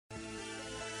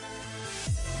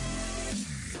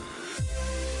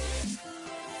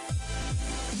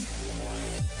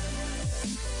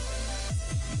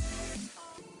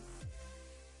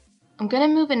I'm going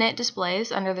to move init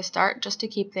displays under the start just to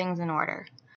keep things in order.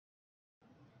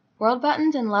 World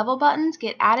buttons and level buttons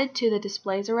get added to the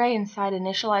displays array inside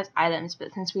initialize items,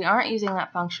 but since we aren't using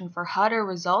that function for HUD or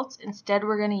results, instead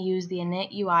we're going to use the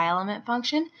init UIElement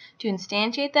function to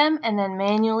instantiate them and then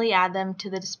manually add them to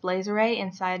the displays array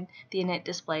inside the init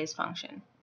displays function.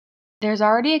 There's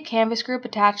already a canvas group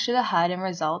attached to the HUD and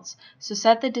results, so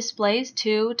set the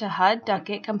displays2 to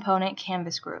HUD.getComponent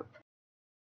canvas group.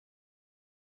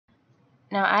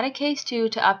 Now add a case 2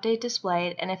 to update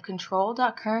displayed, and if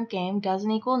control.currentGame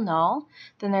doesn't equal null,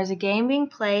 then there's a game being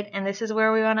played, and this is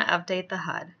where we want to update the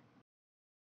HUD.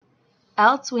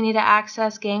 Else, we need to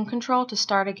access game control to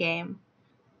start a game.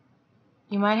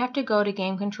 You might have to go to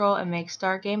game control and make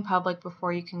start game public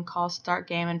before you can call start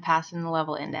game and pass in the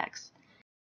level index.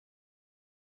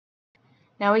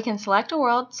 Now we can select a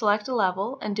world, select a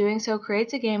level, and doing so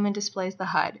creates a game and displays the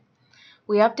HUD.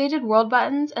 We updated world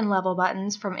buttons and level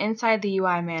buttons from inside the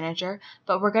UIManager,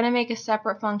 but we're going to make a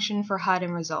separate function for HUD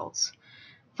and results.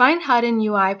 Find HUD in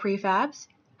UI prefabs,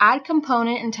 add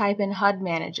component and type in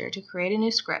HUDManager to create a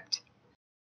new script.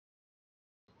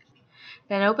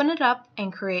 Then open it up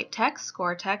and create text,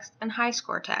 score text, and high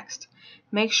score text.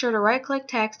 Make sure to right-click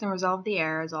text and resolve the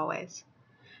error as always.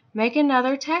 Make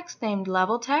another text named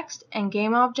level text and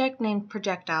game object named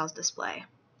Projectiles display.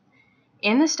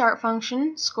 In the start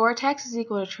function, score text is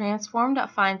equal to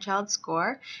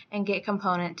transform.findChildScore and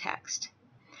getComponent text.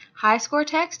 High score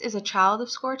text is a child of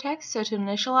score text, so to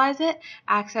initialize it,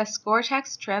 access score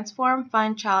text transform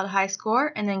findChild high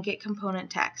score and then getComponent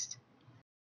text.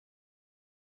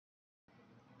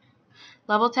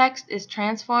 Level text is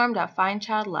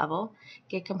transform.findChildLevel,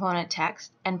 getComponent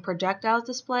text, and projectiles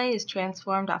display is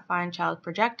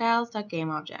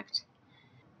transform.findChildProjectiles.gameObject.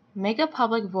 Make a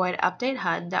public void update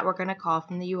HUD that we're going to call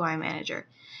from the UIManager.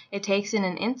 It takes in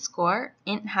an int score,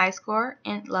 int high score,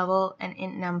 int level, and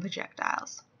int num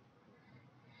projectiles.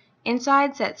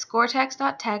 Inside, set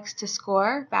scoreText.text to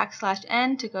score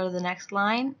 \n to go to the next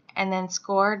line, and then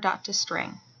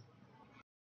score.toString.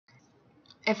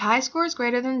 If high score is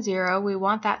greater than 0, we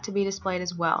want that to be displayed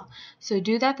as well. So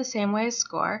do that the same way as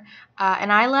score,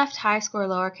 and I left high score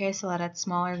lowercase so that it's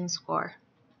smaller than score.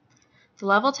 The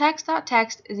level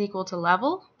text.text is equal to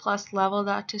level plus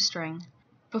level.toString.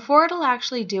 Before it'll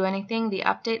actually do anything, the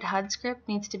update Hud script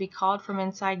needs to be called from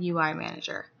inside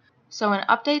UIManager. So in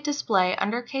update display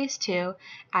under case 2,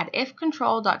 add if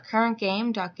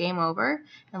control.currentGame.gameOver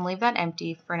and leave that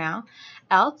empty for now.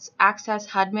 Else, access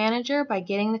HUDManager by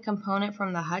getting the component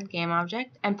from the HUD game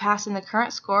object and pass in the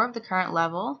current score of the current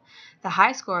level, the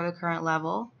high score of the current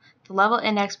level, the level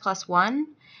index plus 1,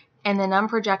 and the num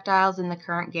projectiles in the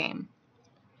current game.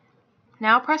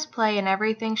 Now press play and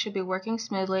everything should be working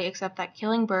smoothly except that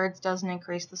killing birds doesn't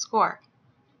increase the score.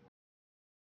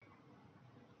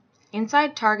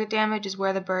 Inside target damage is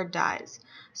where the bird dies,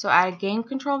 so add a game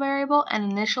control variable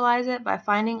and initialize it by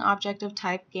finding object of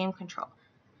type game control.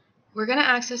 We're going to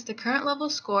access the current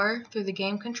level score through the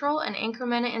game control and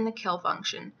increment it in the kill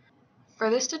function.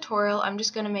 For this tutorial, I'm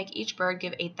just going to make each bird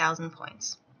give 8,000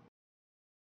 points.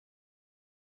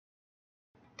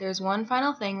 There's one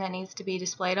final thing that needs to be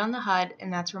displayed on the HUD,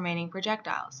 and that's remaining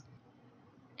projectiles.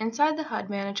 Inside the HUD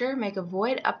manager, make a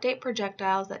void update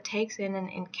projectiles that takes in an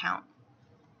int count.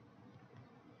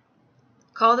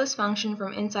 Call this function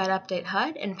from inside update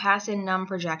HUD and pass in num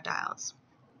projectiles.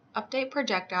 Update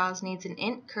projectiles needs an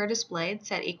int cur_displayed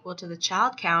set equal to the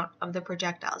child count of the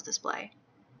projectiles display.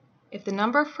 If the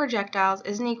number of projectiles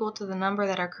isn't equal to the number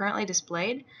that are currently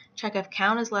displayed, check if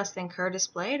count is less than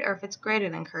cur_displayed or if it's greater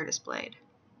than cur_displayed.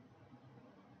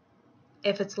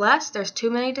 If it's less, there's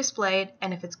too many displayed,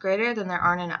 and if it's greater, then there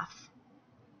aren't enough.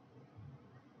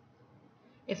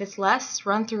 If it's less,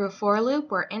 run through a for loop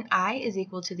where int I is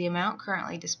equal to the amount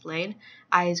currently displayed,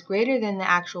 I is greater than the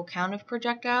actual count of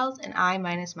projectiles, and I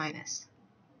minus minus.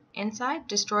 Inside,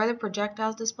 destroy the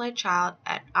projectiles display child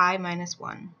at I minus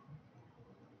 1.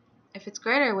 If it's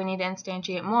greater, we need to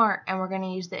instantiate more, and we're going to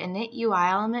use the init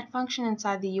UIElement function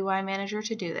inside the UIManager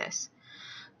to do this.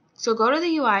 So go to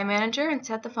the UIManager and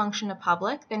set the function to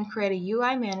public, then create a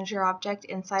UIManager object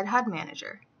inside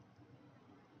HUDManager.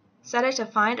 Set it to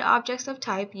find objects of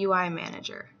type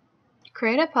UIManager.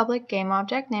 Create a public game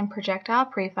object named Projectile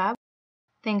Prefab,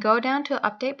 then go down to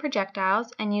Update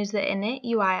Projectiles and use the init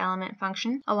UIElement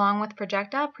function along with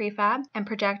Projectile Prefab and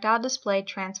Projectile Display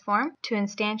Transform to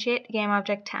instantiate game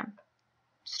object temp.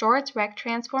 Store its rect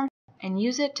transform and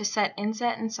use it to set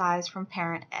inset and size from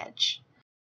parent edge.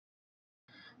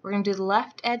 We're going to do the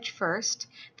left edge first.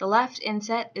 The left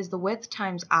inset is the width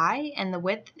times I, and the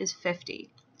width is 50.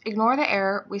 Ignore the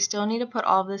error, we still need to put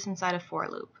all of this inside a for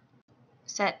loop.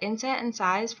 Set inset and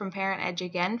size from parent edge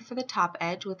again for the top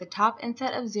edge with a top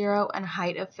inset of 0 and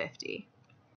height of 50.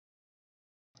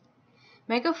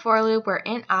 Make a for loop where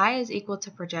int I is equal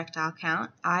to projectile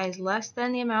count, I is less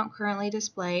than the amount currently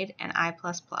displayed, and I++.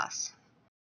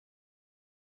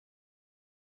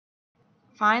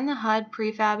 Find the HUD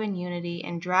prefab in Unity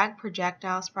and drag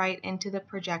projectile sprite into the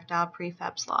projectile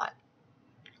prefab slot.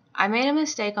 I made a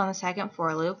mistake on the second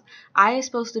for loop. I is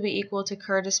supposed to be equal to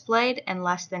cur displayed and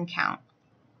less than count.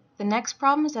 The next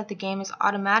problem is that the game is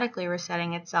automatically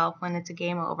resetting itself when it's a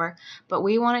game over, but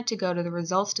we want it to go to the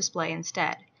results display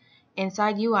instead.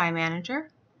 Inside UIManager,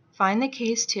 find the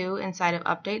case 2 inside of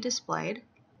update displayed.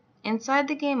 Inside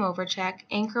the game over check,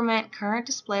 increment current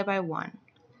display by 1.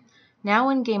 Now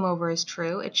when game over is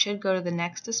true, it should go to the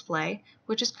next display,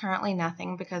 which is currently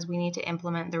nothing because we need to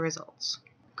implement the results.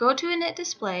 Go to Init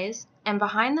displays and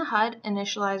behind the HUD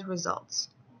initialize results.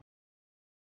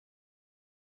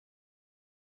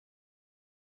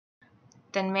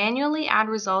 Then manually add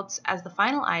results as the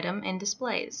final item in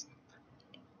displays.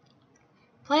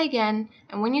 Play again,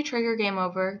 and when you trigger game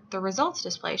over, the results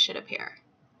display should appear.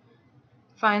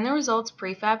 Find the results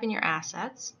prefab in your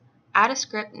assets, add a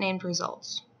script named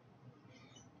results.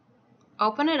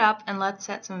 Open it up and let's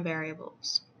set some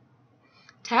variables.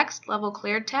 Text level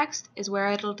cleared text is where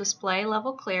it'll display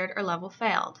level cleared or level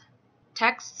failed.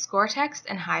 Text score text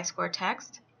and high score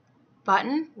text.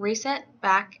 Button reset,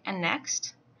 back, and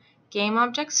next. Game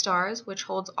object stars, which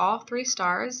holds all 3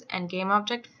 stars, and game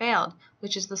object failed,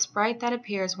 which is the sprite that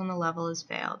appears when the level is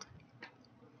failed.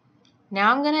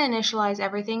 Now I'm going to initialize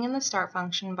everything in the start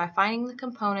function by finding the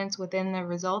components within the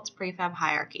results prefab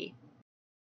hierarchy.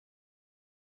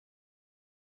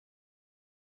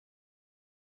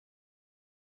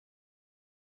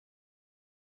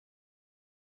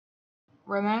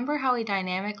 Remember how we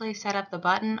dynamically set up the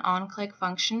button onClick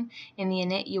function in the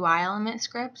Init UI element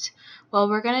script? Well,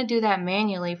 we're going to do that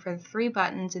manually for the 3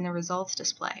 buttons in the results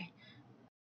display.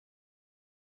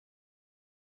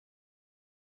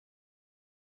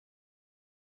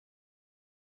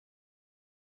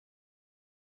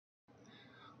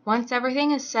 Once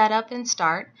everything is set up in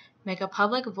Start, make a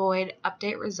public void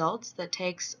update results that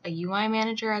takes a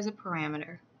UIManager as a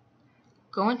parameter.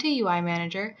 Go into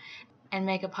UIManager and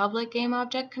make a public game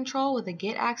object control with a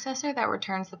get accessor that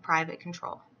returns the private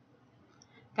control.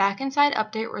 Back inside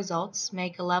update results,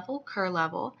 make a level cur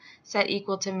level set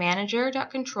equal to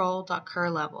manager.control.cur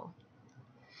level.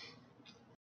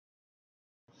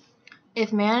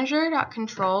 If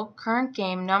manager.control current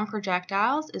game num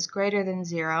projectiles is greater than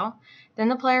 0, then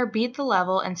the player beat the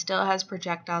level and still has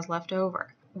projectiles left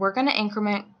over. We're going to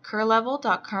increment cur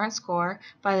level.current score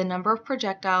by the number of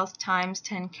projectiles times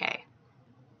 10k.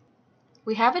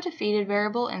 We have a defeated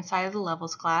variable inside of the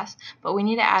levels class, but we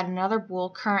need to add another bool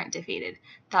current defeated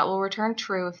that will return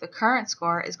true if the current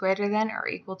score is greater than or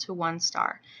equal to 1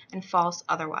 star and false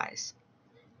otherwise.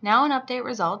 Now in update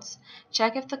results,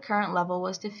 check if the current level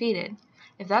was defeated.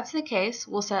 If that's the case,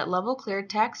 we'll set level cleared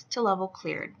text to level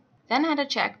cleared. Then add a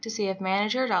check to see if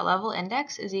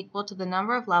manager.levelIndex is equal to the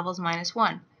number of levels minus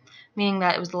 1, meaning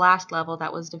that it was the last level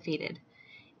that was defeated.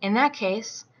 In that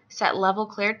case, set level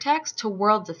cleared text to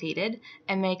world defeated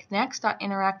and make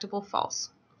next.interactable false.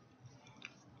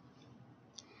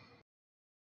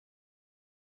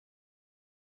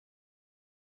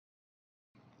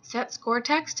 Set score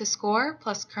text to score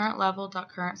plus current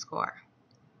level.current score.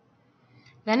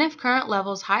 Then if current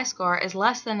level's high score is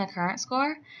less than the current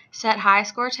score, set high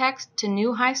score text to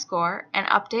new high score and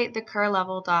update the cur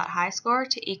level.highscore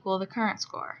to equal the current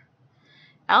score.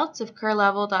 Else, if cur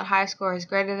level.highscore is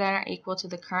greater than or equal to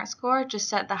the current score, just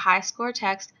set the high score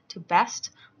text to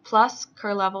best plus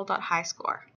cur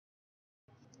level.highscore.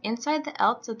 Inside the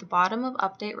else at the bottom of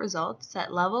update results,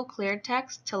 set level cleared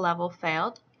text to level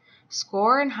failed,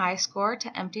 score and high score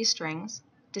to empty strings,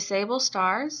 disable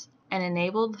stars, and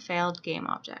enable the failed game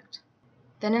object.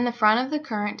 Then in the front of the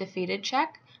current defeated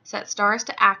check, set stars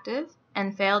to active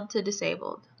and failed to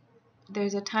disabled.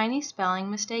 There's a tiny spelling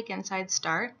mistake inside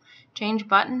start. Change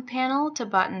button panel to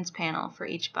buttons panel for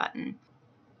each button.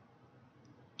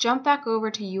 Jump back over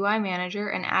to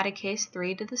UIManager and add a case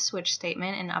 3 to the switch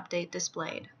statement in update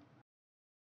displayed.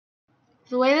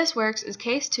 The way this works is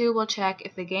case 2 will check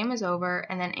if the game is over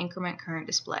and then increment current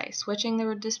display, switching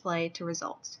the display to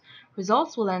results.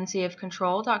 Results will then see if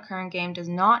control.currentGame does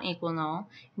not equal null,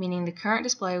 meaning the current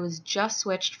display was just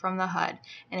switched from the HUD,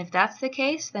 and if that's the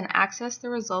case, then access the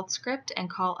results script and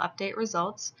call update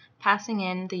results, passing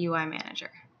in the UIManager.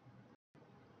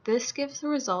 This gives the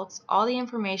results all the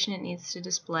information it needs to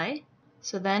display,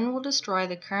 so then we'll destroy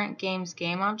the current game's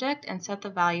game object and set the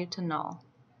value to null.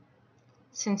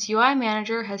 Since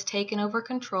UIManager has taken over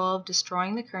control of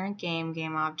destroying the current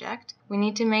game object, we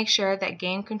need to make sure that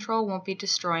game control won't be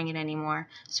destroying it anymore,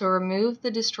 so remove the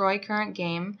destroy current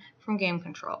game from game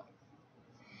control.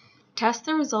 Test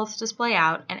the results display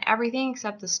out, and everything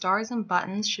except the stars and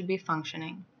buttons should be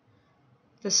functioning.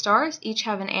 The stars each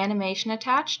have an animation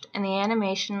attached, and the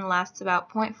animation lasts about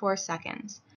 0.4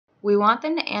 seconds. We want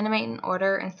them to animate in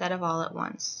order instead of all at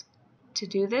once. To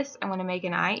do this, I'm going to make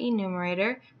an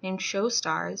UIEnumerator named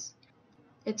showStars.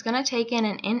 It's going to take in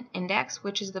an int index,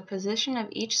 which is the position of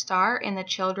each star in the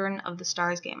children of the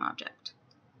stars game object.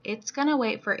 It's going to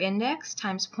wait for index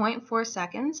times 0.4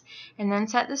 seconds and then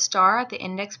set the star at the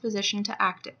index position to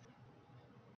active.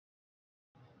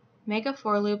 Make a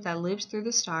for loop that loops through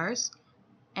the stars,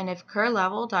 and if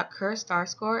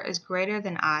curLevel.curStarScore is greater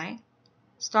than I,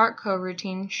 start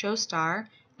coroutine showStar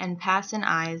and pass in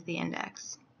I as the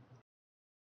index.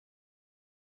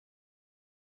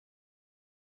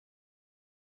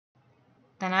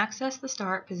 Then access the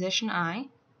star at position I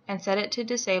and set it to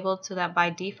disabled so that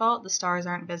by default the stars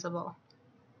aren't visible.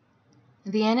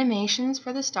 The animations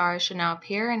for the stars should now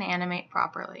appear and animate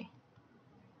properly.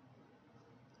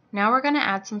 Now we're going to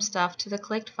add some stuff to the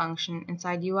clicked function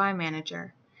inside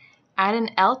UIManager. Add an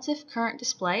else if current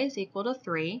display is equal to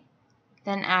 3,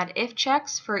 then add if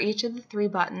checks for each of the 3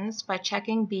 buttons by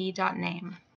checking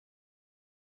b.name.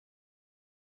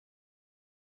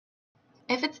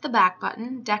 If it's the back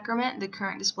button, decrement the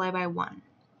current display by 1.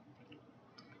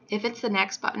 If it's the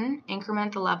next button,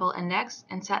 increment the level index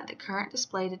and set the current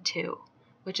display to 2,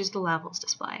 which is the levels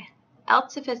display.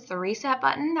 Else if it's the reset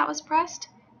button that was pressed,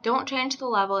 don't change the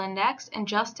level index and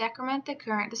just decrement the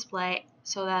current display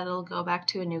so that it'll go back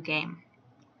to a new game.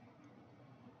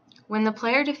 When the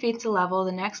player defeats a level,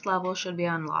 the next level should be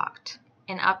unlocked.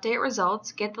 In update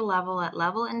results, get the level at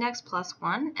level index plus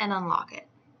 1 and unlock it.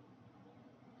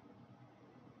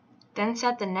 Then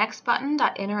set the next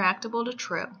button.interactable to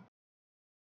true.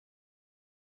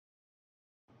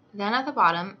 Then at the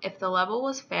bottom, if the level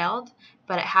was failed,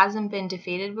 but it hasn't been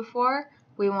defeated before,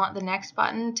 we want the next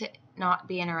button to not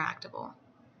be interactable.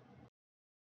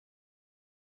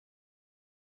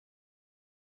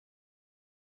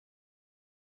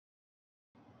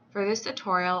 For this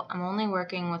tutorial, I'm only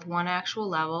working with one actual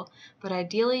level, but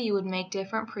ideally you would make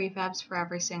different prefabs for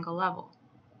every single level.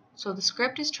 So the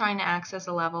script is trying to access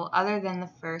a level other than the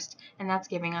first, and that's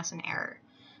giving us an error.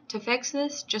 To fix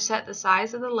this, just set the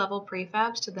size of the level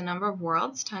prefabs to the number of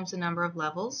worlds times the number of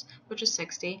levels, which is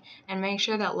 60, and make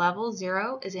sure that level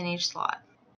 0 is in each slot.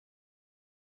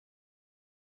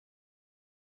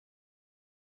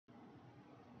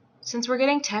 Since we're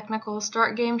getting technical,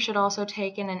 start game should also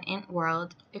take in an int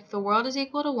world. If the world is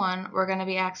equal to 1, we're going to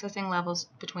be accessing levels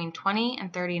between 20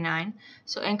 and 39,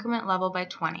 so increment level by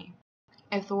 20.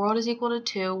 If the world is equal to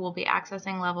 2, we'll be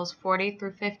accessing levels 40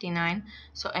 through 59,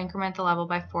 so increment the level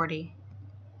by 40.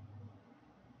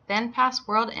 Then pass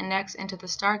world index into the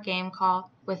start game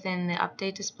call within the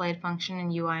update displayed function in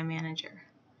UIManager.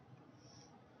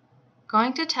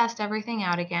 Going to test everything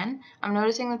out again, I'm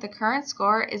noticing that the current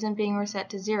score isn't being reset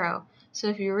to 0, so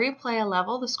if you replay a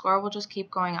level, the score will just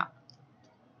keep going up.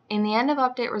 In the end of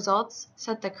update results,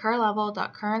 set the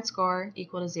curLevel.currentScore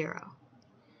equal to 0.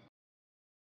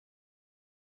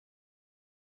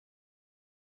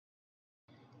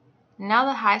 Now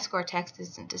the high score text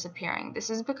isn't disappearing.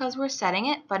 This is because we're setting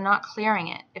it but not clearing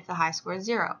it if the high score is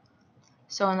 0.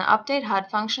 So in the update HUD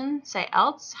function, say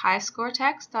else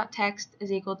highscoreText.text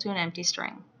is equal to an empty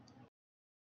string.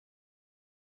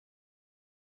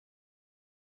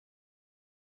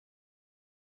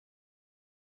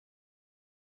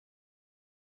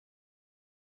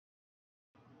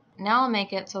 Now I'll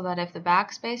make it so that if the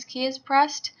backspace key is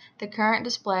pressed, the current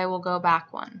display will go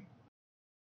back 1.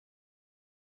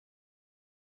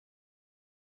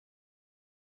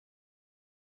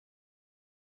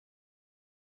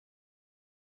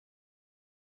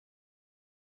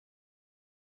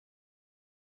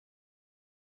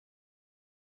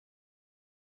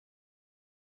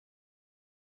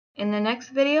 In the next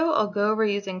video, I'll go over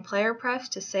using PlayerPrefs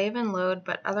to save and load,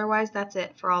 but otherwise that's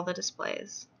it for all the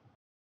displays.